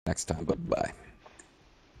next time, but bye.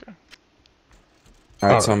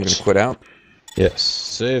 Alright, so I'm gonna quit out. Yes,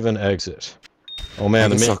 save and exit. Oh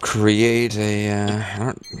man, I guess I'll create a. I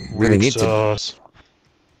don't really need to.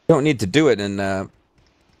 Don't need to do it in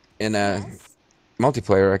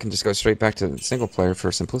multiplayer. I can just go straight back to single player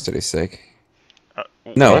for simplicity's sake.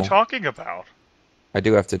 No. What are you talking about? I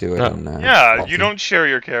do have to do it in. Yeah, you don't share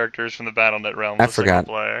your characters from the BattleNet realm with single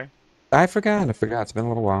player. I forgot. It's been a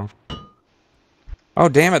little while. Oh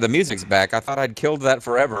damn it! The music's back. I thought I'd killed that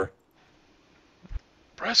forever.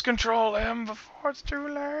 Press Control M before it's too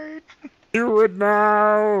late. Do it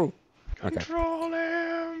now. Control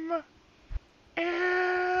M.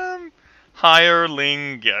 M.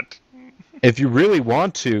 Hireling get. If you really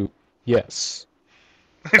want to, yes.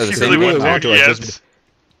 If you really want to, yes.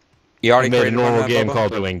 You already made a normal game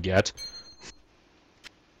called Doing Get.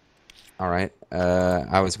 Alright,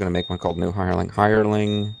 I was going to make one called New Hireling.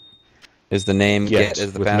 Hireling is the name, Get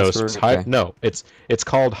is the password? No, it's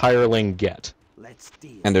called Hireling Get.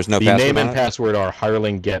 And there's no password. The name and password are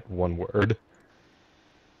Hireling Get, one word.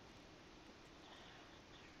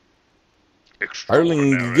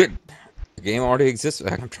 Hireling Get. The game already exists.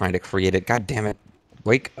 I'm trying to create it. God damn it.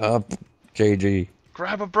 Wake up, JG.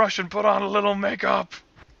 Grab a brush and put on a little makeup.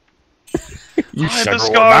 You hide the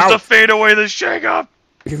scars to fade away the shake-up.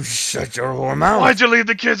 You shut your whore mouth. Why'd you leave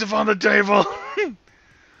the kids up on the table?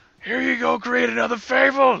 Here you go, create another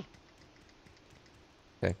fable.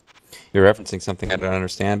 Okay. You're referencing something I don't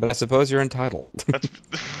understand, but I suppose you're entitled.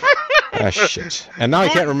 Ah, shit. And now I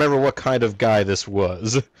can't remember what kind of guy this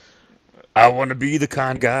was. I want to be the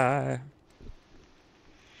kind guy.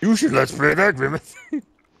 You should let's play that, Grimith.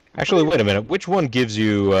 Actually, wait a minute. Which one gives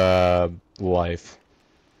you, life?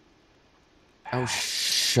 Oh,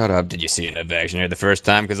 shut up. Did you see enough action here the first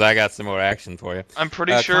time? Because I got some more action for you. I'm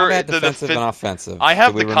pretty sure... Combat, defensive, and offensive. I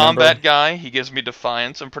have the combat guy. He gives me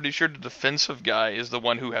defiance. I'm pretty sure the defensive guy is the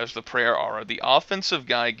one who has the prayer aura. The offensive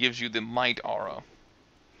guy gives you the might aura.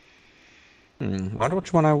 I wonder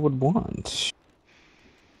which one I would want.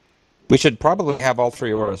 We should probably have all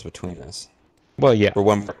three auras between us. Well, yeah. For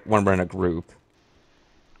when we're in a group.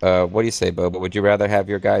 What do you say, Boba? Would you rather have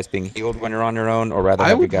your guys being healed when you're on your own, or rather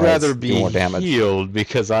have your guys do more damage? I would rather be healed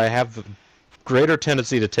because I have greater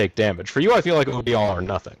tendency to take damage. For you, I feel like it would be all or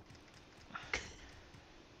nothing.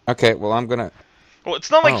 Okay, well, I'm gonna... Well, it's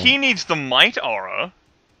not like he needs the might aura.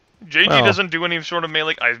 JG doesn't do any sort of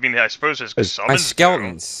melee... I mean, I suppose his summons My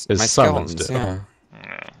skeletons. My summons do. Yeah.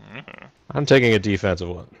 I'm taking a defensive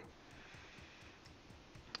one.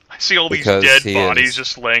 I see all these dead bodies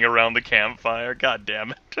just laying around the campfire. God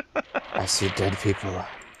damn it. I see dead people.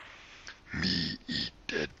 Me eat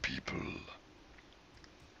dead people.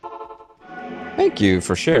 Thank you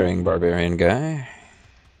for sharing, Barbarian Guy.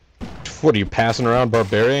 What are you passing around,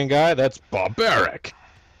 Barbarian Guy? That's barbaric.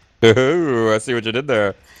 Oh, I see what you did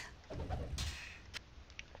there.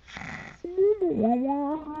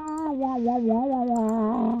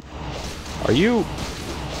 Are you...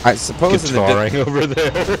 I suppose guitaring over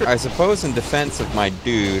there. I suppose in defense of my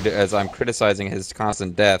dude, as I'm criticizing his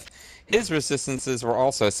constant death, his resistances were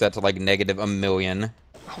also set to like -1,000,000.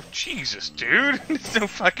 Oh Jesus, dude! It's no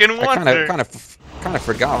fucking wonder. I kind of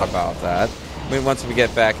forgot about that. I mean, once we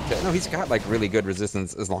get back to he's got like really good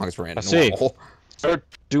resistance as long as we're in normal. Start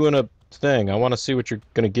doing a thing. I want to see what you're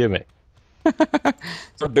gonna give me.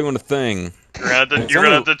 Start doing a thing. You're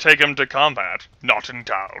gonna have to take him to combat, not in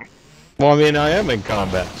town. Well, I mean, I am in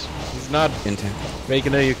combat. He's not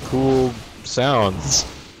making any cool sounds.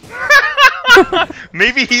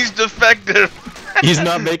 Maybe he's defective. He's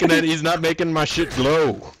not making it. He's not making my shit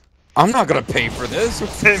glow. I'm not gonna pay for this.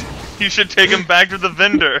 You should take him back to the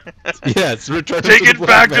vendor. Yes, return. Take it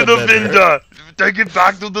back to the vendor. Take it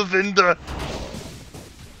back to the vendor.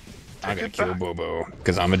 I'm gonna kill Bobo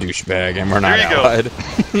because I'm a douchebag and we're not allied.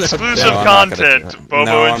 Exclusive content.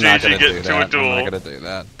 Bobo and JG get into a duel. I'm not gonna do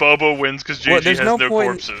that. Bobo wins because JG has no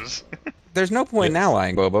corpses. There's no point in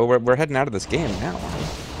allying Bobo. We're heading out of this game now.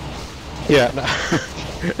 Yeah, no,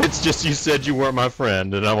 it's just you said you weren't my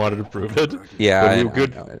friend and I wanted to prove it. Yeah, I know.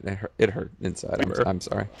 It hurt inside. I'm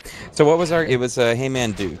sorry. So what was our? It was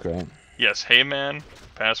Heyman Duke, right? Yes, Heyman.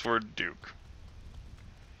 Password Duke.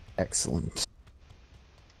 Excellent.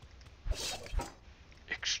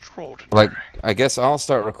 Extraordinary. Like, I guess I'll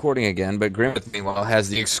start recording again, but Grimith, meanwhile, has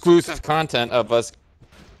the exclusive content of us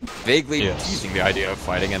vaguely teasing the idea of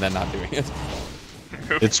fighting and then not doing it.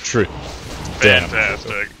 It's true.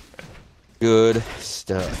 Fantastic. Good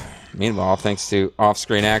stuff. Meanwhile, thanks to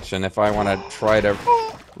off-screen action, if I want to try to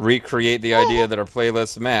recreate the idea that our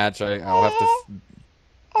playlists match, I'll have to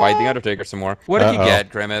fight the Undertaker some more. What did he get,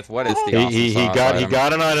 Grimith? What is the awesome he sauce got item? he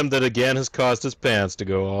got an item that again has caused his pants to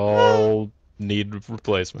go all need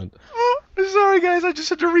replacement. Sorry guys, I just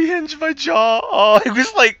had to rehinge my jaw. Oh, it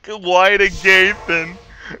was like wide and gaping.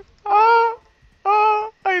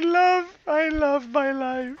 I love my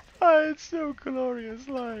life. Oh, it's so glorious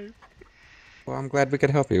life. Well, I'm glad we could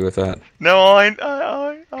help you with that. No,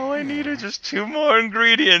 all I need are just 2 more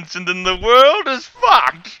ingredients, and then the world is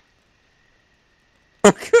fucked.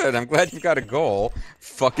 Oh, good. I'm glad you've got a goal.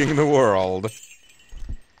 Fucking the world.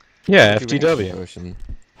 Yeah, FTW. Ocean.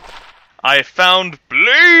 I found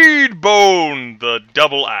Blade Bone, the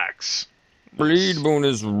double axe. Blade Bone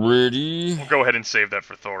is ready. We'll go ahead and save that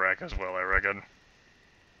for Thorak as well, I reckon.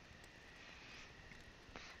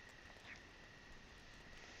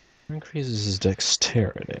 Increases his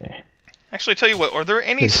dexterity. Actually, tell you what, are there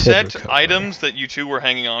any His hit set recovery. items that you two were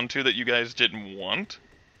hanging on to that you guys didn't want?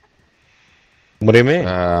 What do you mean?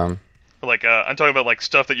 Like, I'm talking about, like,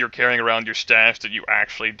 stuff that you're carrying around your stash that you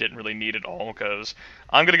actually didn't really need at all, because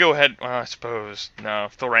I'm gonna go ahead, I suppose, no,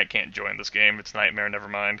 Thorak can't join this game, it's Nightmare, never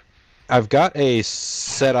mind. I've got a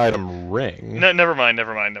set item ring. No, never mind.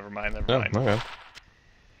 Oh, okay.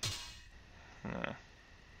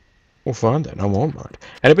 Well, fine then. I won't mind.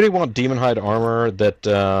 Anybody want Demon Hide armor that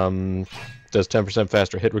does 10%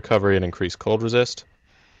 faster hit recovery and increased cold resist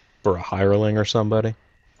for a hireling or somebody?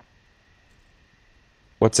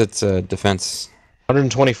 What's its defense?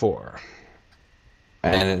 124.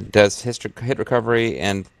 And it does hit recovery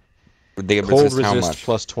and the Cold resist how resist much?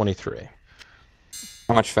 plus 23.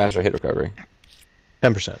 How much faster hit recovery?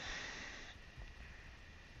 10%.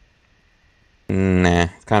 Nah,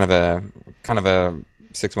 kind of a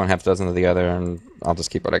 6 1 half dozen of the other, and I'll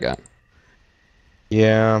just keep what I got.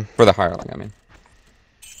 Yeah. For the hireling, I mean.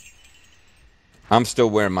 I'm still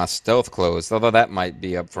wearing my stealth clothes, although that might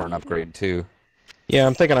be up for an upgrade too. Yeah,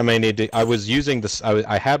 I'm thinking I may need to. I was using this.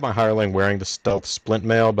 I had my hireling wearing the stealth splint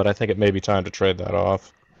mail, but I think it may be time to trade that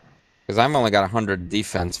off. Because I've only got 100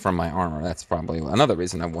 defense from my armor. That's probably another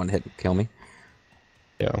reason that one hit would kill me.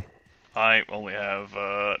 Yeah. I only have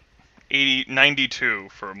 92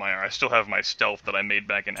 for my armor. I still have my stealth that I made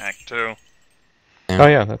back in Act 2. Oh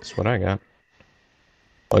yeah, that's what I got.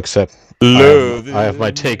 Well, except I have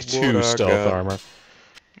my Take 2 stealth armor.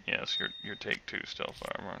 Yes, your Take 2 stealth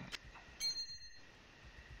armor.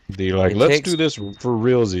 Let's do this for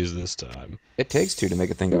realsies this time. It takes 2 to make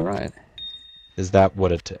a thing go right. Is that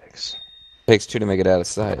what it takes? It takes 2 to make it out of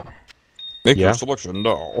sight. Make Yeah. your selection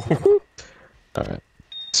now. Alright.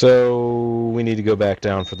 So, we need to go back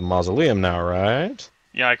down for the mausoleum now, right?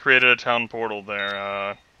 Yeah, I created a town portal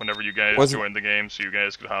there whenever you guys joined the game, so you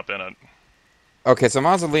guys could hop in it. Okay, so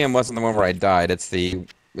Mausoleum wasn't the one where I died. It's the...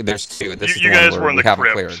 There's 2. This is You the one guys where were in the we haven't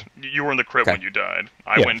crypt. cleared. You were in the crypt Okay. when you died.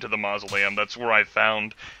 I Yeah. went to the mausoleum. That's where I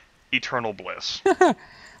found eternal bliss. Well,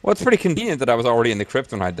 it's pretty convenient that I was already in the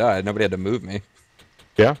crypt when I died. Nobody had to move me.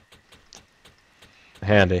 Yeah.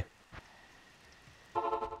 Handy.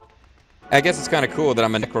 I guess it's kind of cool that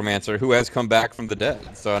I'm a necromancer who has come back from the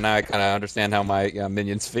dead. So now I kind of understand how my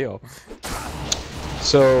minions feel.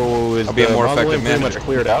 So, is I'll be a the more mausoleum effective pretty much manager.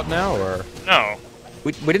 cleared out now, or? No.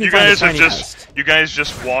 We didn't You find guys a have tiny just nest. you guys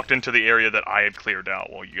just walked into the area that I had cleared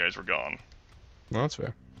out while you guys were gone. Well, that's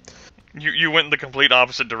fair. You went in the complete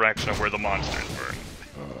opposite direction of where the monsters were.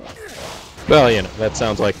 Well, you know, that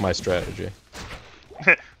sounds like my strategy.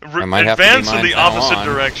 might have to be Advance in mine the from now opposite on.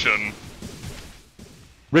 direction.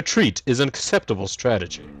 Retreat is an acceptable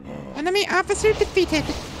strategy. Enemy officer defeated.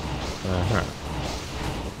 Uh-huh.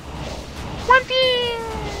 One thing.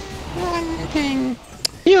 One thing.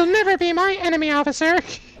 You'll never be my enemy, officer!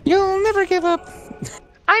 You'll never give up.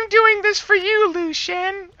 I'm doing this for you,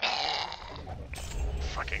 Lucian.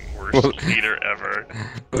 Fucking worst leader ever.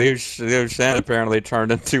 Liu Shan apparently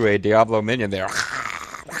turned into a Diablo minion there.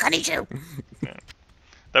 I need you.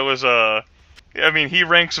 That was I mean, he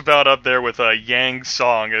ranks about up there with Yang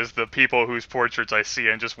Song as the people whose portraits I see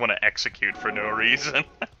and just want to execute for no reason.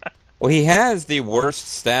 Well, he has the worst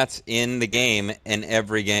stats in the game in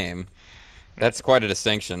every game. That's quite a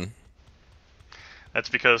distinction. That's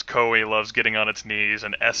because Koei loves getting on its knees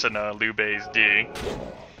and Esuna Lube's D.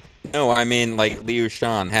 No, I mean, like, Liu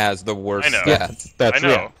Shan has the worst I know. stats. That's I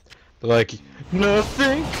know. yeah. Like,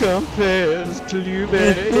 nothing compares to you,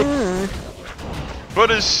 babe. But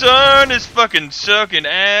his son is fucking sucking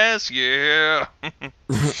ass, yeah.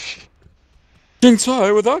 King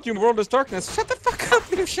Sai, without you, the world is darkness. Shut the fuck up,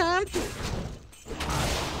 Liu Shan.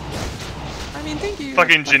 I mean, thank you.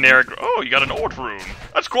 Fucking generic. Oh, you got an Ort rune.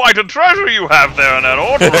 That's quite a treasure you have there in that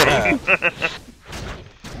Ort rune.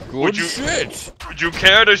 Good shit. Would you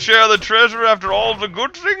care to share the treasure after all the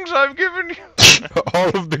good things I've given you? All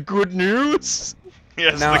of the good news.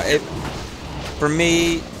 Yes. Now, for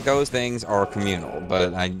me, those things are communal,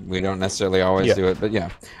 but we don't necessarily always do it. But yeah.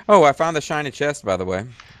 Oh, I found the shiny chest, by the way.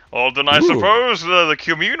 Oh, then I suppose the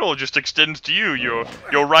communal just extends to you. Your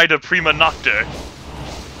right of prima nocte.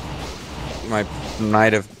 My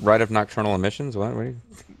right of nocturnal emissions. What?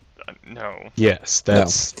 No. Yes,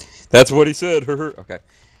 that's what he said. Okay.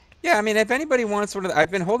 Yeah, I mean, if anybody wants one of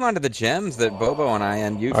I've been holding on to the gems that Bobo and I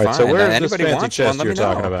and you find. Alright, so where's this anybody fancy wants chest one, you're let me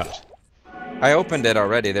know. talking about? I opened it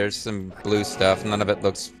already. There's some blue stuff. None of it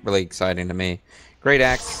looks really exciting to me. Great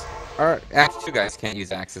axe. Axe 2 guys can't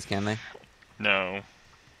use axes, can they? No.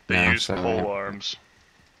 They use pole arms.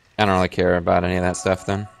 I don't really care about any of that stuff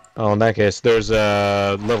then. Oh, in that case, there's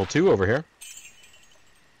level 2 over here.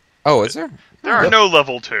 Oh, is there? There are no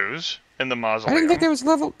level 2s in the mausoleum. I didn't think there was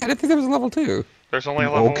level 2. There's only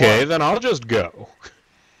a level 1. Okay, then I'll just go.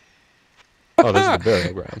 Oh, this is the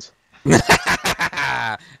burial grounds.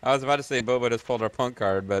 I was about to say Bobo just pulled our punk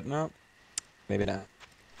card, but no, maybe not.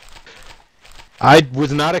 I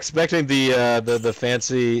was not expecting the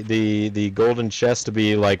fancy the golden chest to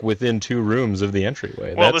be like within 2 rooms of the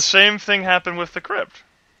entryway. Well, the same thing happened with the crypt.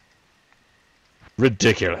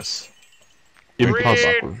 Ridiculous.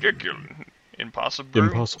 Impossible. Ridiculous. Impossible.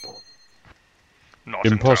 Impossible. Not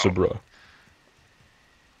Impossible.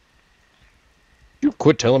 You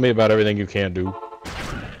quit telling me about everything you can't do.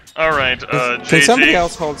 Alright, Can JG. somebody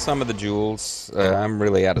else hold some of the jewels? I'm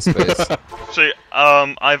really out of space. See,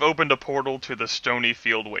 I've opened a portal to the Stony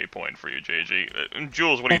Field waypoint for you, JG.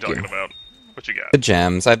 Jules, what are you talking about? What you got? The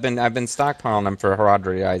gems. I've been stockpiling them for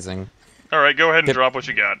Herodrizing. Alright, go ahead and drop what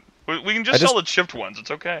you got. We can just sell the chipped ones,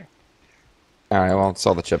 it's okay. Alright, well, I'll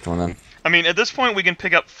sell the chipped one then. I mean, at this point, we can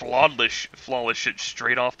pick up flawless shit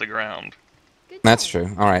straight off the ground. That's true.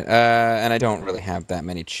 Alright, and I don't really have that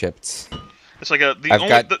many chipped. It's like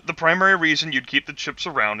the primary reason you'd keep the chips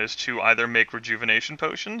around is to either make rejuvenation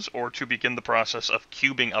potions or to begin the process of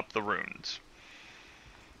cubing up the runes.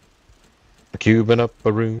 A cubing up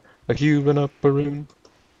a rune, a cubing up a rune.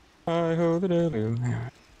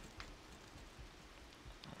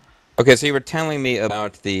 Okay, so you were telling me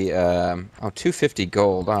about the 250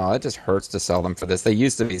 gold. Oh, it just hurts to sell them for this. They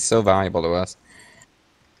used to be so valuable to us.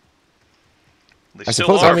 They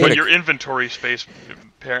still are, but your inventory space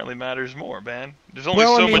apparently matters more, man. There's only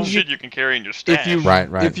so much shit you can carry in your stash.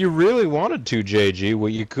 If you really wanted to, JG,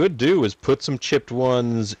 what you could do is put some chipped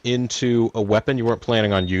ones into a weapon you weren't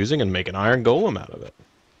planning on using and make an iron golem out of it.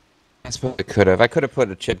 I suppose I could have. I could have put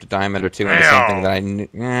a chipped diamond or 2 into something that I knew.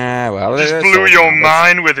 Well, just blew your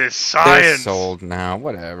mind with his science. They're sold now.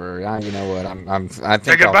 Whatever. You know what? I think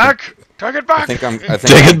Take it back. Take it back. Take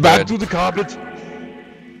it back to the carpet.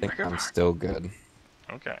 I think I'm still good.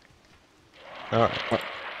 Okay. Alright.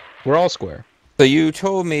 We're all square. So you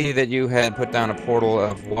told me that you had put down a portal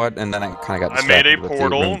of what, and then I kind of got distracted. I made a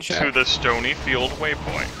portal to the Stony Field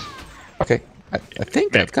waypoint. Okay. I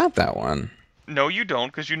think I've got that one. No, you don't,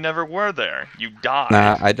 because you never were there. You died.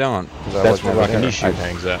 Nah, I don't. That's where Rakanishu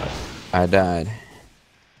hangs out. I died.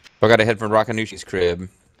 I gotta head for Rakanishi's crib.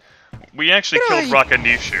 We actually killed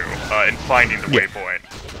Rakanishu in finding the waypoint.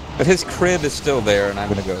 But his crib is still there, and I'm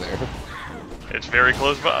gonna go there. It's very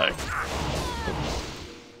close by.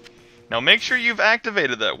 Now make sure you've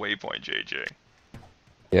activated that waypoint, JJ.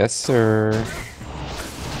 Yes, sir.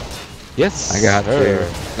 Yes, I got you.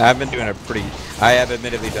 I've been doing I have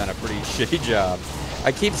admittedly done a pretty shitty job.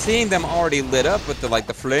 I keep seeing them already lit up with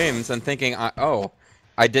the flames and thinking,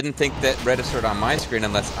 I didn't think that registered on my screen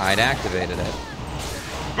unless I'd activated it.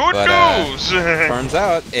 Good news! Turns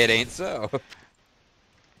out it ain't so.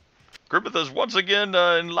 Grimith has once again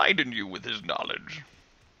enlightened you with his knowledge.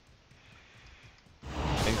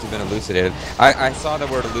 Things have been elucidated. I saw the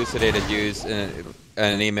word elucidated used in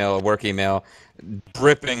an email, a work email,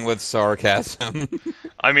 dripping with sarcasm.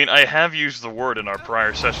 I mean, I have used the word in our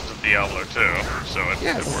prior sessions of Diablo too, so it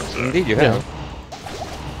works out. Indeed you have.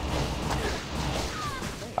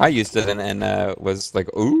 I used it and was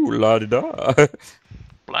like, ooh, la-di-da.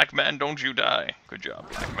 Black man, don't you die. Good job,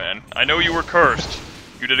 Black man. I know you were cursed.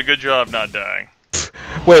 You did a good job not dying.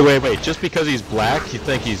 Wait. Just because he's black, you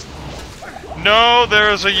think he's... No,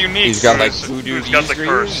 there is a unique. He's got like voodoo who's got the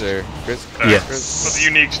curse. Yes. But the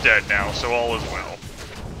unique's dead now, so all is well.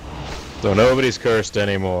 So nobody's cursed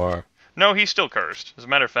anymore. No, he's still cursed. As a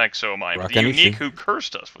matter of fact, so am I. But the unique who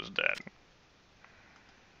cursed us was dead.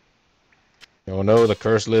 Oh no, the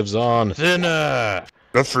curse lives on. Thinner!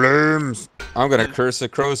 The flames! I'm gonna curse a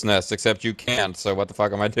crow's nest, except you can't, so what the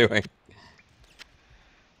fuck am I doing?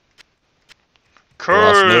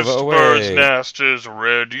 Cursed bird's nest is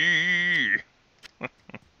ready.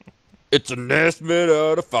 It's a nest made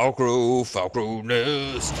out of Falcro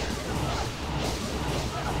nest.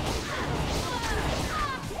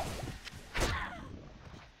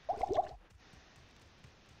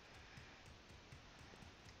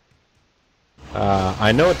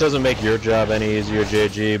 I know it doesn't make your job any easier,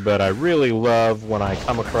 JG, but I really love when I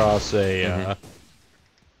come across a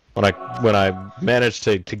when I manage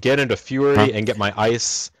to get into Fury and get my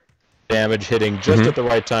ice damage hitting just at the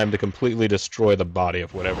right time to completely destroy the body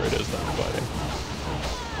of whatever it is that I'm fighting.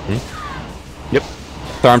 Yep.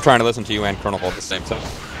 So I'm trying to listen to you and Colonel Hall at the same time.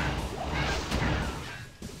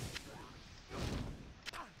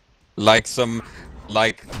 Like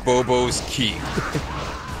Bobo's Keep.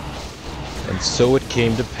 And so it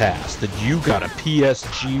came to pass that you got a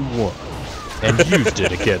PSG-1 and used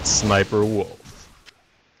it against Sniper Wolf.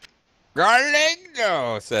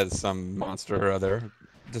 Garlindo, says some monster or other,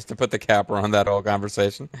 just to put the capper on that whole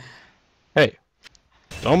conversation. Hey,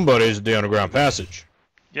 somebody's at the underground passage.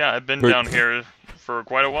 Yeah, I've been down here for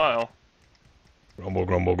quite a while. Grumble,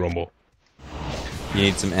 grumble, grumble. You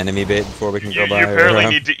need some enemy bait before we can go by? You apparently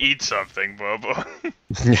need to eat something, Bobo.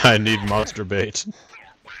 Yeah, I need monster bait.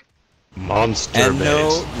 Monster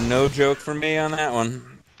bait. No joke for me on that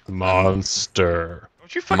one. Monster.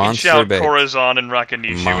 Don't you fucking Monster shout bait. Corazon and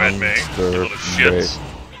Rakanishu at me, you little shits.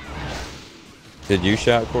 Did you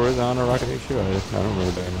shout Corazon or Rakanishu? I don't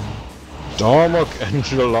remember that. Darmok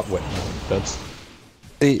Angela. Wait, no, that's.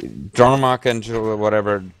 The Darmok Angela,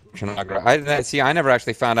 whatever. I never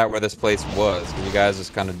actually found out where this place was, because you guys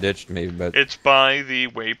just kind of ditched me, but... It's by the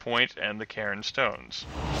waypoint and the Cairn Stones.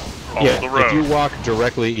 Follow Yeah, the road. if you walk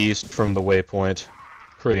directly east from the waypoint,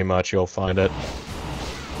 pretty much you'll find it.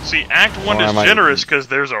 See, Act 1 is generous because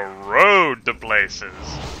there's a road to places.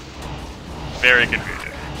 Very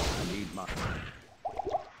convenient.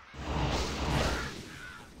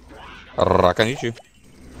 Rakanishu.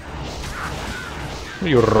 What are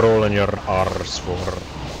you rolling your R's for?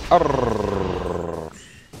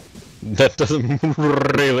 That doesn't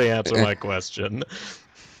really answer my question.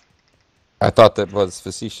 I thought that was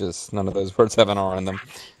facetious. None of those words have an R in them.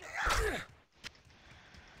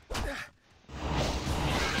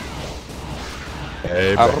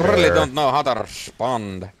 Hey, I really don't know how to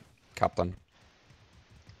respond, Captain.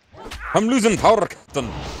 I'm losing power,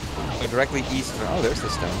 Captain. Go directly east. Oh, there's the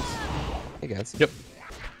stones. Hey, guys. Yep.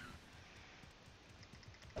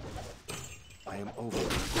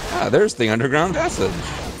 Ah, there's the underground passage.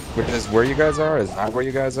 Which is where you guys are? Is that where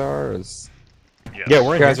you guys are? Is... Yes. Yeah,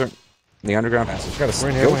 we're in you guys here. are in the underground passage. You got a We're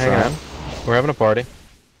in here. We're hanging out. We're having a party.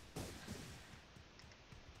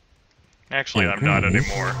 Actually, I'm not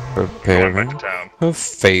anymore. Prepare Going back to town. a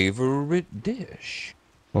favorite dish.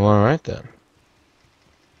 Well, alright then.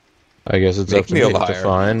 I guess it's up to me to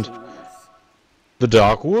find the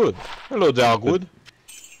Darkwood. Hello, Darkwood.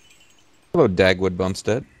 Hello, Dagwood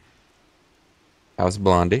Bumstead. How's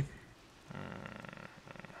Blondie?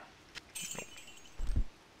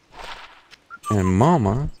 And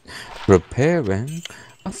Mama preparing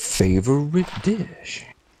a favorite dish.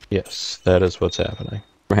 Yes, that is what's happening.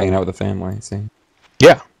 We're hanging out with the family, see?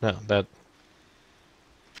 Yeah, no, that...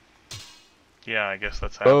 Yeah, I guess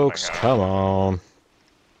that's happening. Folks, come on.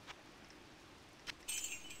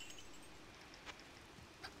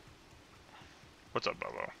 What's up,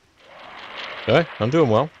 Bobo? Hey, I'm doing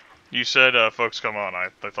well. You said, folks, come on. I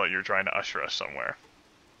thought you were trying to usher us somewhere.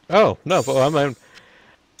 Oh, no, well, I mean,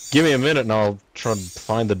 give me a minute and I'll try to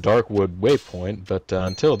find the Darkwood waypoint, but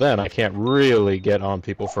until then, I can't really get on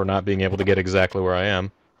people for not being able to get exactly where I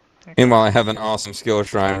am. Meanwhile, I have an awesome skill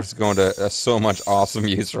shrine that's going to so much awesome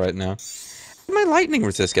use right now. My lightning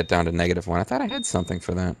resist get down to -1. I thought I had something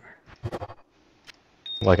for that.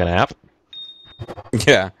 Like an app?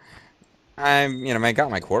 Yeah. I got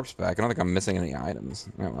my corpse back. I don't think I'm missing any items.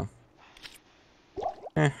 Oh, well.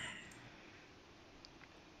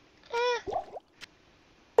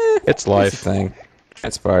 It's life. Thing.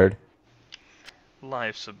 Inspired.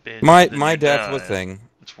 Life's a bitch. My death was thing.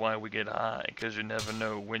 That's why we get high, because you never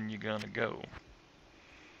know when you're gonna go.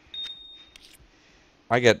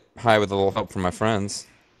 I get high with a little help from my friends.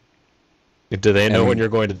 Do they know when you're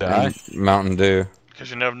going to die? Mountain Dew.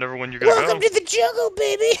 Because you never know when you're gonna go. Welcome to the jungle,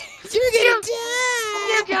 baby! You're gonna die!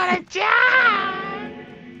 You're gonna die!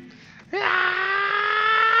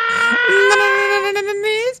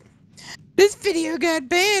 This video got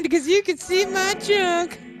banned because you can see my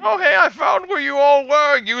junk. Oh, hey, I found where you all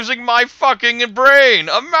were using my fucking brain!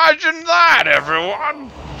 Imagine that, everyone!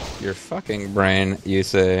 Your fucking brain, you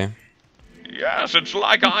say. Yes, it's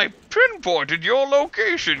like I pinpointed your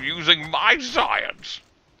location using my science.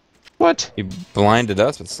 What? You blinded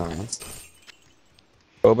us with science.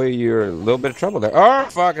 Boba, you're a little bit of trouble there. Oh,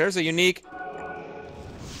 fuck, there's a unique.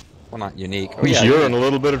 Well, not unique. Oh, yeah, You're unique. in a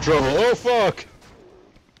little bit of trouble. Oh, fuck!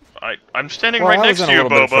 I'm standing Well, right I next was to in a you,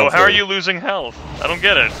 little bit of Bobo. trouble, How are too. you losing health? I don't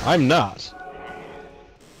get it. I'm not.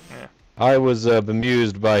 Yeah. I was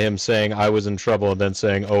bemused by him saying I was in trouble and then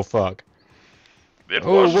saying, oh, fuck. It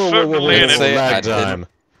Oh, was whoa, whoa, whoa, certainly whoa, an Didn't say I lag didn't- time.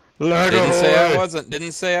 Lag Didn't say I ahoy! wasn't.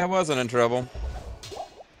 Didn't say I wasn't in trouble.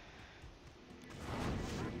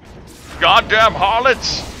 goddamn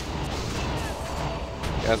harlots!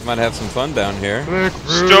 You guys might have some fun down here.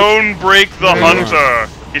 Stone break the hunter.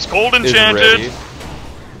 He's cold Is enchanted. ready.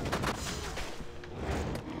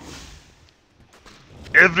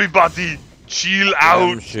 Everybody, chill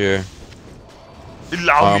I'm out. sure.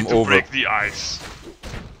 Allow me to over. break the ice.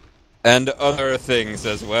 And other things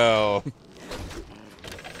as well.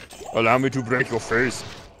 Allow me to break your face.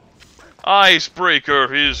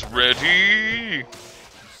 Icebreaker is ready.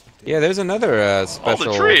 Yeah, there's another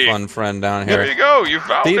special tree. fun friend down There here. you go. You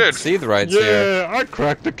found it. See the rights here. Yeah, I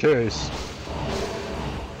cracked the case.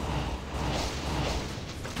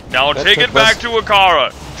 Now That take took it back us- to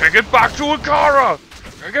Akara. Take it back to Akara.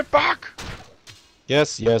 Take it back.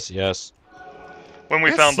 Yes, yes, yes. When we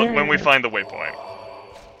Yes, found the sir. when we find the waypoint.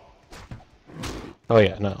 Oh,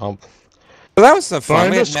 yeah, no. Well, that was some fun.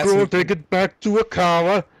 Find We, the had met scroll, some, take it back to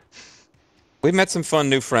Akawa. we met some fun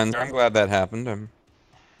new friends. I'm glad that happened.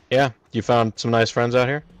 Yeah, you found some nice friends out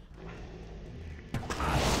here?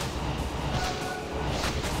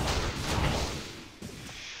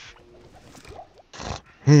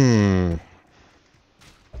 Hmm.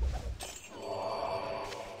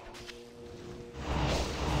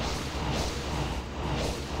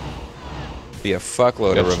 Be a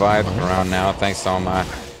fuckload of Got some revives money. around now, thanks to all my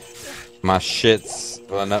shits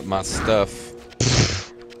filling up my stuff.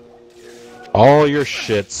 All your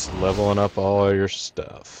shits, leveling up all your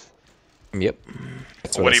stuff. Yep.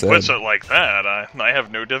 That's what When I he said. puts it like that, I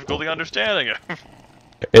have no difficulty understanding it.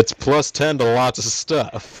 It's plus 10 to lots of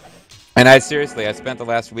stuff. And I spent the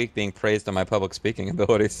last week being praised on my public speaking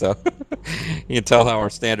ability, so you can tell how our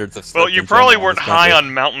standards of Well, stuff you in probably general in weren't this high country.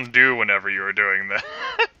 on Mountain Dew whenever you were doing that.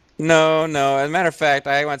 No. As a matter of fact,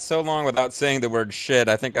 I went so long without saying the word shit,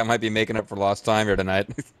 I think I might be making up for lost time here tonight.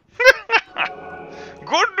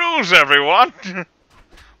 Good news, everyone!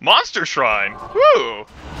 Monster Shrine! Woo!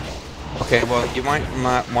 Okay, well, you might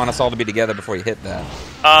want us all to be together before you hit that.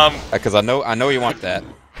 Because I know you want that.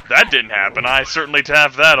 That didn't happen. I certainly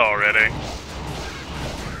tapped that already.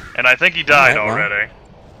 And I think he died Alright, well. already.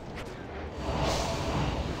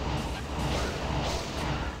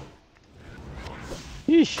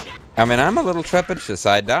 Yeesh. I mean, I'm a little trepidatious.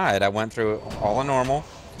 I died. I went through all a normal.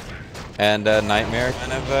 And Nightmare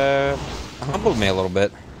kind of humbled me a little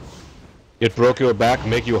bit. It broke your back,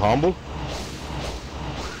 make you humble?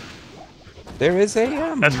 There is a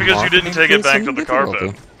That's because you didn't take it back to the carpet.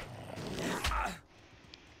 difficulty.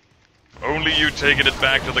 Only you taking it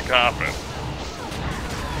back to the carpet.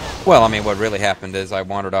 Well, I mean, what really happened is I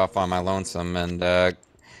wandered off on my lonesome, and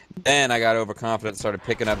then I got overconfident and started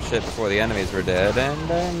picking up shit before the enemies were dead,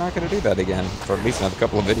 and I'm not going to do that again, for at least another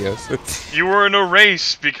couple of videos. You were in a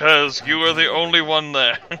race because you were the only one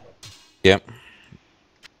there. Yep.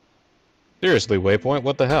 Seriously, Waypoint,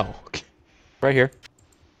 what the hell? Right here.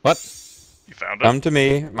 What? You found it? Come to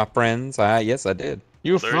me, my friends. Yes, I did.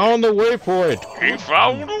 You There- found the Waypoint! He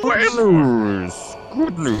found a way. news.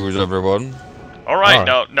 Good news, everyone. Alright,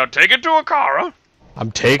 Alright. now take it to Akara.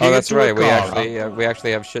 I'm taking Oh, it that's to right. Akawa. We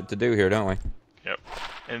actually have shit to do here, don't we? Yep.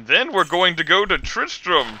 And then we're going to go to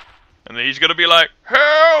Tristram. And then he's gonna be like,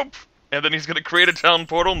 help! And then he's gonna create a town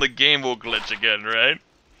portal and the game will glitch again, right?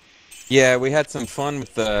 Yeah, we had some fun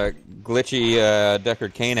with the glitchy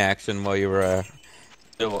Deckard Cain action while you were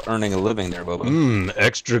still earning a living there, Bobo.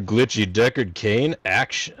 Extra glitchy Deckard Cain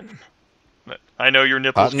action. I know your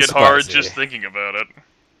nipples Hot and get hard spicy. just thinking about it.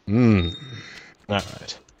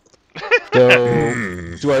 Alright.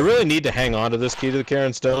 So, do I really need to hang on to this key to the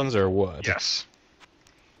Karen Stones, or what? Yes.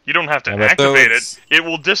 You don't have to Yeah, but- activate So it. it's- It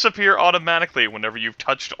will disappear automatically whenever you've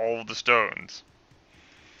touched all of the stones.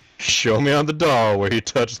 Show me on the doll where you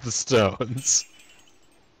touch the stones.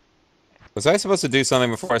 Was I supposed to do something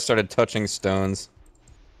before I started touching stones?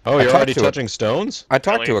 Oh, I you're talked already to it. touching stones? I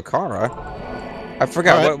talked to Really? Akara. I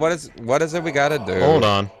forgot Alright. what is it we gotta do? Hold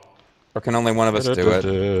on. Or can only one of us do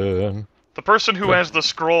it? The person who has the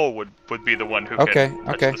scroll would be the one who Okay, can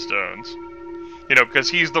touch okay. the stones. You know, because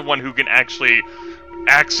he's the one who can actually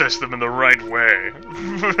access them in the right way.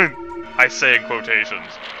 I say in quotations.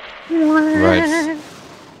 Right.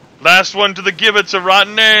 Last one to the gibbets, a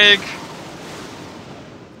rotten egg!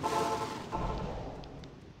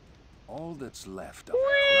 All that's left of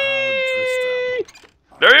Cloud Tristram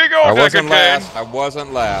are There you go, I Deckard wasn't Cain. last. I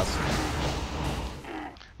wasn't last.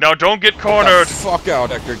 Now don't get Get cornered. the fuck out,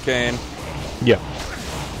 Deckard Cain. Yeah.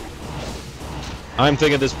 I'm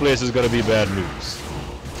thinking this place is gonna be bad news.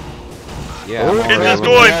 Yeah, Oh, I'm It already is bad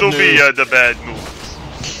going to be news. the bad news.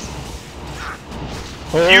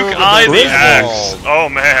 Oh, Puke eye the Griswold. axe. Oh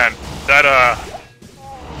man,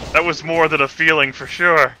 that was more than a feeling for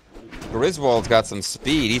sure. Griswold's got some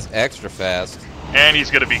speed. He's extra fast. And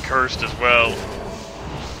he's gonna be cursed as well.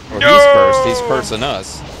 Well, No! he's cursed. He's cursing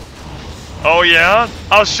us. Oh yeah?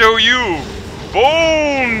 I'll show you.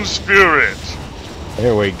 Bone Spirit.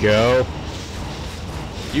 There we go.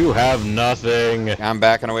 You have nothing. I'm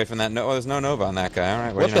backing away from that. No, there's no Nova on that guy. All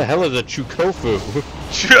right. What do the you know? hell is a Chukofu?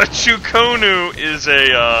 Chukonu is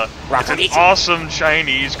it's an awesome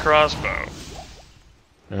Chinese crossbow.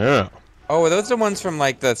 Yeah. Oh, are those the ones from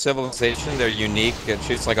like the Civilization? They're unique. It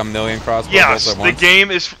shoots like a million crossbow Yes, bolts at the once. game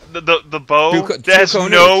is the bow Chukonu, that has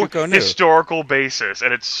no Chukonu. historical basis,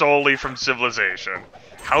 and it's solely from Civilization.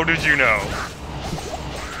 How did you know?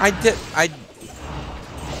 I did.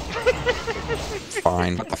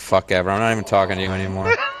 Fine. What the fuck ever. I'm not even talking to you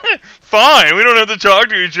anymore. Fine, we don't have to talk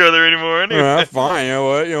to each other anymore anyway. Yeah, fine. You know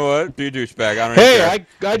what? You know what? Be a douchebag. I don't even Hey, care.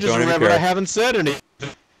 I just Don't even remembered I care. haven't said anything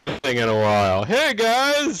in a while. Hey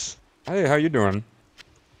guys. Hey, how you doing?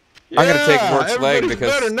 I'm gonna take Work's leg everybody's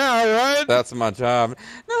because better now, right? that's my job.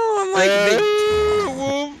 No, I'm like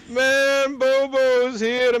Wolfman Bobo's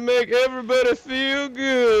here to make everybody feel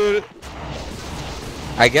good.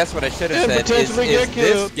 I guess what I should have And said is potentially get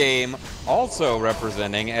this killed. game also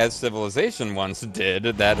representing, as Civilization once did,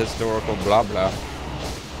 that historical blah blah.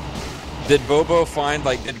 Did Bobo find,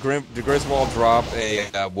 like, did Griswold drop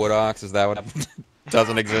a wood ox? Is that what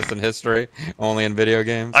doesn't exist in history? Only in video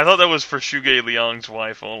games? I thought that was for Shuge Liang's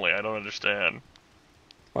wife only. I don't understand.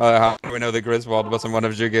 How do we know that Griswold wasn't one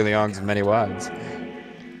of Zhuge Liang's many wives?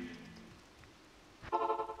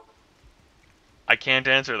 I can't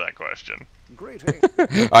answer that question.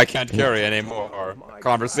 I can't carry any more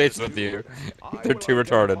conversations with you. They're too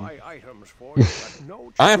retarded.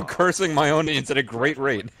 I am cursing my own needs at a great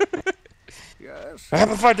rate.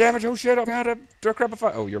 Amplify damage, oh shit, I'm out of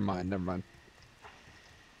Decrepify. Oh, you're mine, never mind.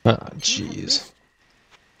 Ah, jeez.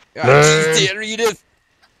 Read it.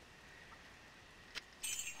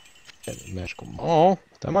 Magical Mall.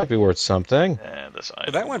 That might be worth something. And this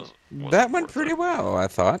That item went wasn't worth pretty it. well, I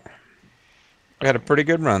thought. We had a pretty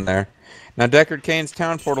good run there. Now Deckard Cain's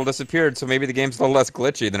town portal disappeared, so maybe the game's a little less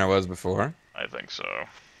glitchy than it was before. I think so.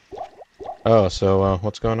 Oh, so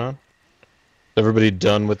what's going on? Is everybody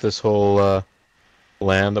done with this whole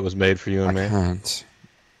land that was made for you and me? Can't.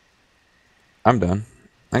 I'm done.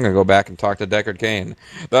 I'm gonna go back and talk to Deckard Cain.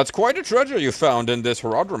 That's quite a treasure you found in this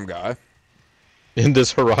Herodrum guy. In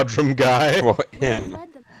this Herodrum guy? Well, him.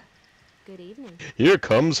 Good evening. Here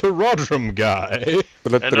comes Herodrum guy.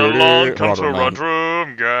 And along comes a Herodrum.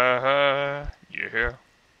 Rudrum guy. Yeah.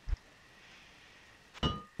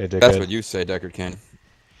 Hey, That's dickhead. what you say, Deckard Cain.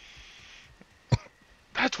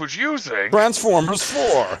 That's what you think. Transformers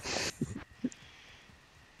 4.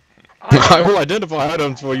 I will identify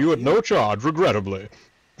items for you at no charge, regrettably.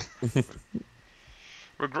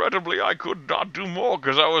 Regrettably, I could not do more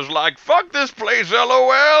because I was like, fuck this place,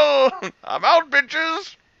 LOL. I'm out,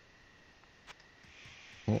 bitches.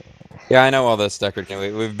 Yeah, I know all this, Deckard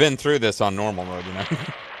Cain. We've been through this on normal mode, you know.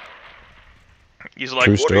 He's like,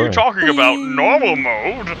 True what are you story. talking about? Normal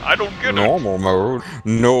mode? I don't get it. Normal mode.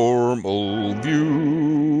 Normal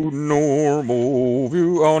view. Normal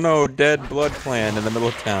view. Oh no, dead blood clan in the middle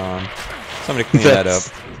of town. Somebody clean that up.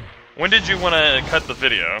 When did you want to cut the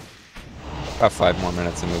video? About 5 more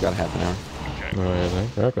minutes and we've got half an hour. Oh,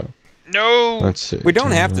 yeah, okay. No. Let's see. We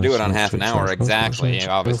don't have to do it on half an hour exactly,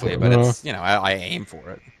 obviously, but it's, you know, I aim for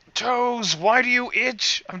it. Toes, why do you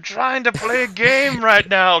itch? I'm trying to play a game right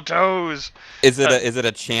now, Toes. Is it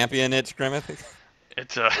a champion itch, Grimith?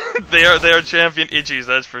 It's they are champion itchies,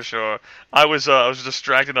 that's for sure. I was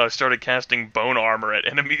distracted and I started casting bone armor at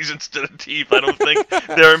enemies instead of teeth. I don't think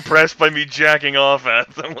they're impressed by me jacking off at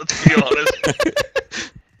them, let's be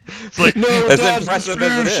honest. It's like No, As dodge impressive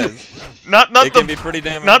as it distribution. is, not it can the be pretty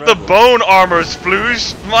damn not the impressive. bone armor,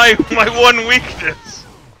 sploosh. My one weakness.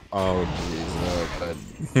 Oh jeez, oh,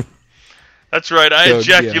 good. That's right. I Oh,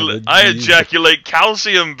 ejaculate. yeah, I Jesus. ejaculate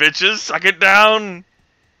calcium, bitches. Suck it down.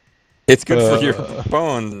 It's good for your Uh.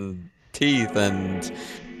 bones and teeth and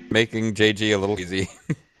making JG a little easy.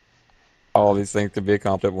 All these things can be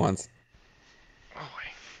accomplished at once.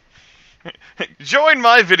 Join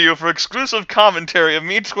my video for exclusive commentary of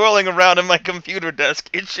me twirling around in my computer desk,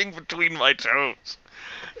 itching between my toes.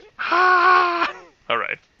 All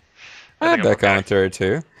right. I have that commentary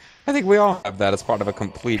too. I think we all have that as part of a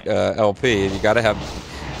complete LP. You gotta have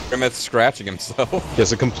Grimith scratching himself.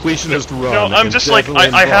 Yes, a completionist run. No, I'm just like, definitely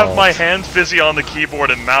I have my involves- hands busy on the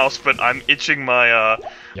keyboard and mouse, but I'm itching my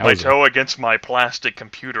my Yowza. toe against my plastic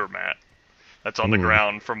computer mat that's on the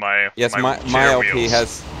ground from my Yes, my chair LP wheels.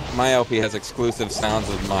 has exclusive sounds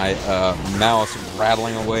of my mouse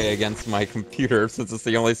rattling away against my computer since it's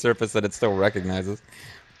the only surface that it still recognizes.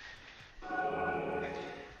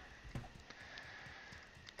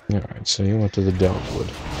 Alright, so you went to the dogwood.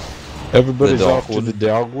 Everybody's off to the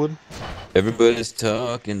dogwood? Everybody's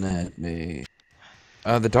talking at me.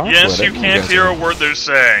 The dogwood. Yes, you can't hear a word they're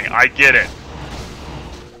saying. I get it.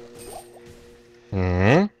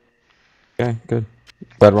 Hmm? Okay, good.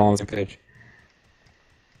 Glad we're all on the same page.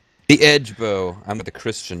 The edge bow. I'm with the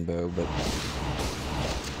Christian bow, but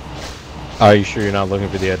Are you sure you're not looking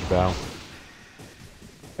for the edge bow?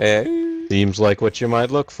 Seems like what you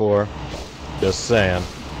might look for. Just saying.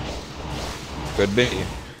 Could be.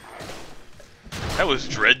 That was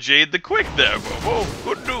Dreadjade the Quick there, Bobo.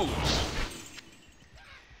 Good news.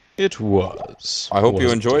 It was. I hope you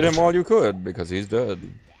wasn't enjoyed it? him while you could, because he's dead.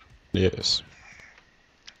 Yes.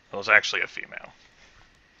 That was actually a female.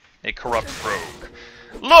 A corrupt rogue.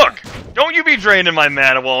 Look! Don't you be draining my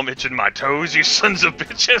mana while I'm itching my toes, you sons of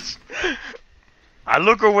bitches! I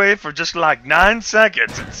look away for just like 9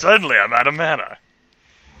 seconds, and suddenly I'm out of mana.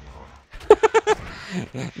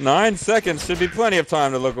 9 seconds should be plenty of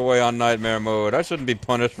time to look away on nightmare mode. I shouldn't be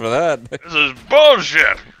punished for that. This is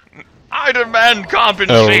bullshit! I demand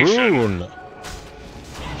compensation! A rune!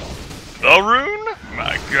 The rune?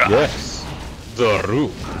 My god. Yes. The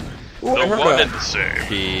rune. Ooh, I The heard one a- and the same.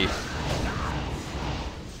 He.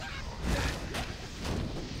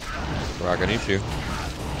 Rock, I need you.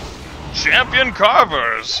 Champion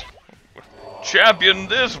Carvers! Champion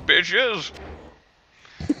this, bitches!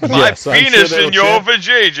 My Yes, I'm sure penis they in will your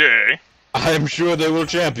vajayjay! I'm sure they will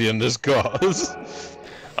champion this cause.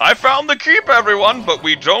 I found the keep, everyone, but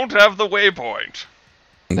we don't have the waypoint.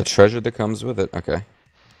 And the treasure that comes with it. Okay.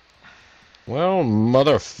 Well,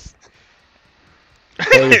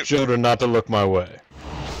 Tell your children not to look my way.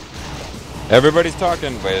 Everybody's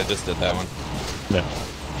talking. Wait, I just did that one. No.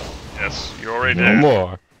 Yes, you already No did.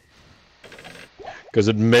 more. Because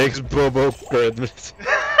it makes Bobo... it makes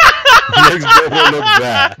Bobo look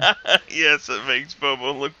bad. Yes, it makes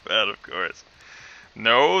Bobo look bad, of course.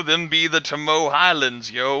 No, them be the Tamo Highlands,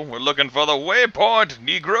 yo. We're looking for the waypoint,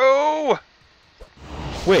 Negro!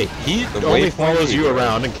 Wait, he The only waypoint follows you hero.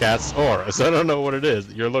 around and casts auras. I don't know what it is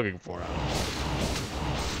that you're looking for.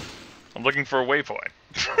 I'm looking for a waypoint.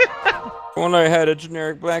 When I had a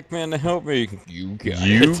generic black man to help me, you got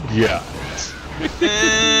You it. got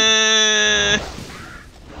it.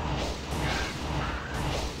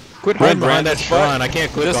 Quit hiding behind that shrine. I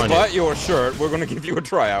can't click on you. Despite your shirt, we're gonna give you a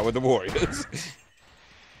tryout with the Warriors.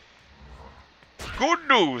 Good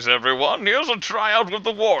news, everyone. Here's a tryout with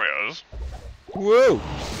the Warriors. Whoa!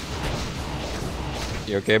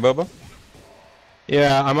 You okay, Bobo?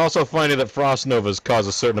 Yeah, I'm also finding that Frost Novas cause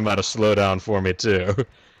a certain amount of slowdown for me too.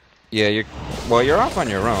 Yeah, you're off on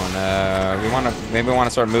your own. Maybe we wanna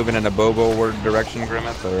start moving in a Bobo-ward direction,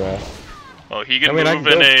 Grimith, or Well, he can I mean, I move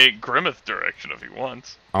can in go- a Grimith direction if he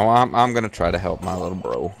wants. Oh, I'm gonna try to help my little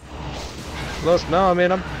bro. Look, no, I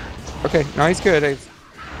mean I'm. Okay, no, he's good.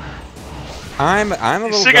 I'm a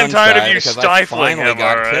little Sick and tired of gun-shy you because I stifling finally him,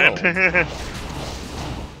 got killed. alright?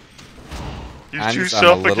 You're I'm too just- I'm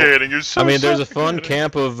a little- suffocating. You're so I mean, there's a fun suffocating.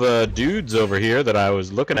 camp of dudes over here that I was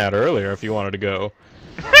looking at earlier. If you wanted to go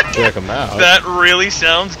check them out, That really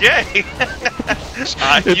sounds gay.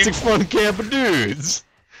 it's a fun camp of dudes.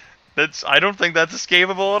 I don't think that's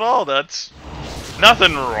escapable at all. That's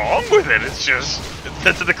nothing wrong with it. It's just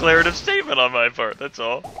that's a declarative statement on my part. That's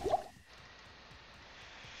all.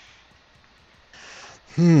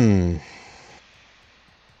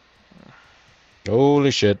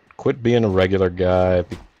 Holy shit! Quit being a regular guy.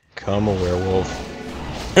 Become a werewolf.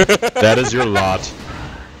 That is your lot.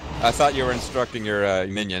 I thought you were instructing your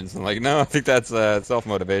minions. I'm like, no, I think that's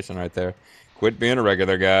self-motivation right there. Quit being a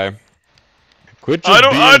regular guy. Quit just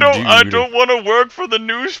being I a dude. don't want to work for the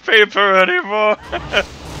newspaper anymore.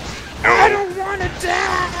 I don't want to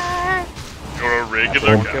die. You're a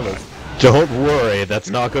regular Won't kill guy. us. Don't worry, that's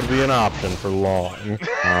not going to be an option for long.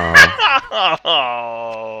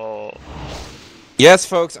 Oh. Yes,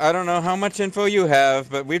 folks, I don't know how much info you have,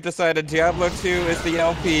 but we've decided Diablo 2 is the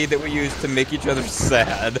LP that we use to make each other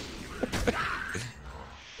sad.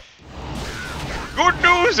 Good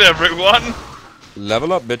news, everyone.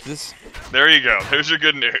 Level up, bitches. There you go. There's your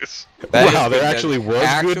good news. That Wow, is there good- actually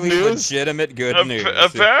was good news? legitimate good news.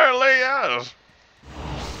 Apparently, yes.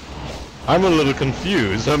 I'm a little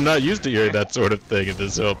confused. I'm not used to hearing that sort of thing in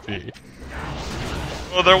this LP.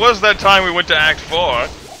 Well, there was that time we went to Act 4.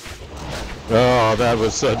 Oh, that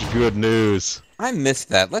was such good news. I missed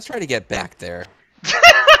that. Let's try to get back there.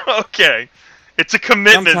 Okay. It's a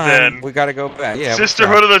commitment Sometime then. we gotta go back. Yeah.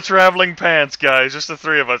 Sisterhood of the Traveling Pants, guys. Just the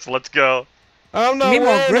three of us. Let's go. I'm not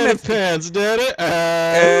Meanwhile, wearing any Grimith- pants, Daddy.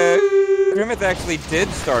 Grimith actually did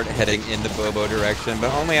start heading in the Bobo direction,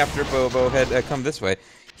 but only after Bobo had come this way.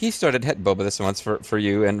 He started Bobo this once for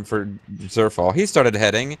you and for Zerfall. He started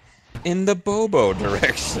heading in the Bobo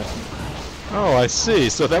direction. Oh, I see.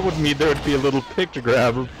 So that would mean there would be a little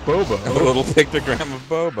pictogram of Bobo. A little pictogram of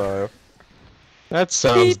Bobo. That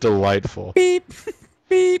sounds Beep. delightful. Beep,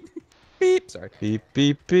 beep, beep. Sorry. Beep,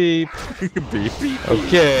 beep, beep. Beep, beep.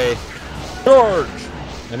 Okay. George!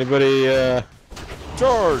 Anybody,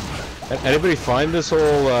 George! anybody find this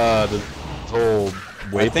whole I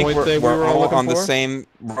think waypoint thing we we're were all all looking on for? the same.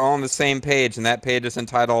 We're all on the same page, and that page is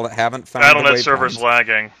entitled "Haven't Found the BattleNet Waypoint." server's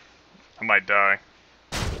lagging. I might die.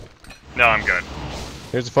 No, I'm good.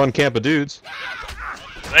 Here's a fun camp of dudes.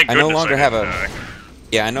 Thank I no goodness longer I have didn't a- die.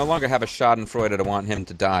 Yeah, I no longer have a Schadenfreude to want him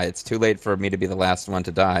to die. It's too late for me to be the last one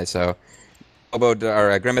to die. So,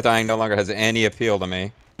 Grimith dying no longer has any appeal to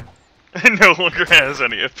me. It no longer has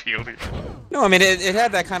any appeal to you. No, I mean it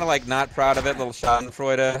had that kind of like not proud of it little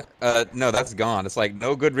Schadenfreude. No, that's gone. It's like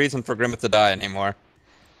no good reason for Grimith to die anymore.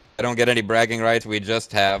 I don't get any bragging rights. We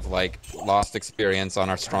just have like lost experience on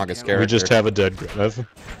our strongest character. We just have a dead Grimith.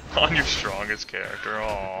 On your strongest character.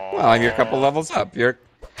 Aww. Well, you're a couple levels up. You're.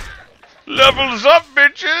 Levels up,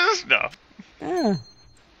 bitches! No. Yeah.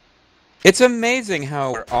 It's amazing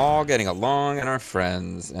how we're all getting along and our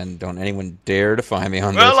friends, and don't anyone dare to find me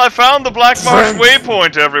on Well, this. I found the Black Marsh Friends.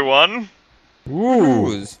 waypoint, everyone.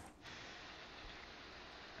 Ooh.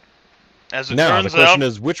 As it Now, the turns question out,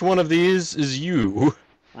 is, which one of these is you?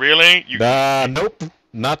 really, you Nope.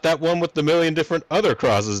 Not that one with the million different other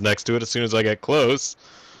crosses next to it as soon as I get close.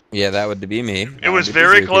 Yeah, that would be me. It was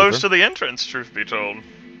very close to the entrance, truth be told.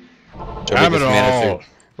 Damn it all.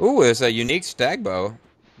 Ooh, it's a unique stag bow.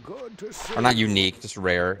 Or not unique, just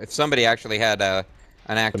rare. If somebody actually had an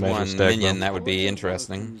Act The magic 1 stag minion, bow. that would be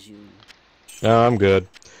interesting. No, I'm good.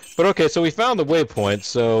 But okay, so we found the waypoint,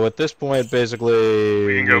 so at this point, basically,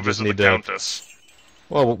 We can go just visit need the to... Countess.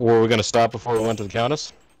 Well, were we going to stop before we went to the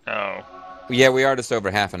Countess? Oh. Yeah, we are just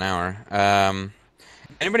over half an hour.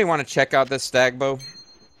 Anybody want to check out this stag bow?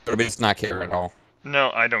 Or just not care at all?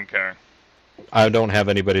 No, I don't care. I don't have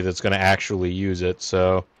anybody that's going to actually use it,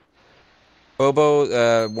 so...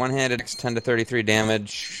 Bobo, one-handed, 10 to 33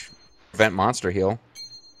 damage, prevent monster heal.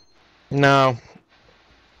 No.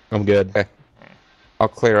 I'm good. Okay. I'll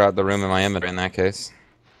clear out the room in my inventory in that case.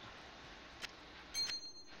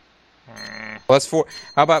 Plus 4.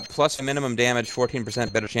 How about plus minimum damage,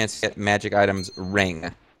 14% better chance to get magic items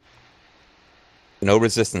ring? No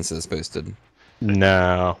resistances boosted.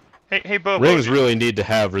 No. Hey, Bobo. Rings really need to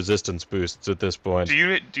have resistance boosts at this point. Do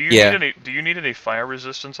you Yeah. need any fire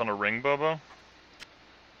resistance on a ring, Bobo?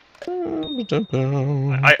 Fire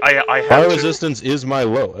I have to. resistance is my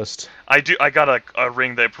lowest. I got a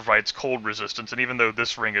ring that provides cold resistance, and even though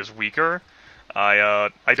this ring is weaker, I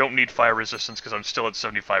don't need fire resistance because I'm still at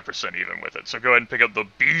 75% even with it. So go ahead and pick up the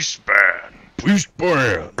Beast Band. Beast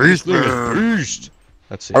band! Beast This thing is band. beast!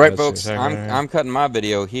 Let's see. All right, let's folks, see. I'm cutting my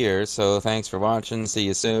video here, so thanks for watching. See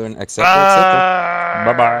you soon. Except Bye.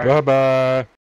 Bye-bye. Bye-bye.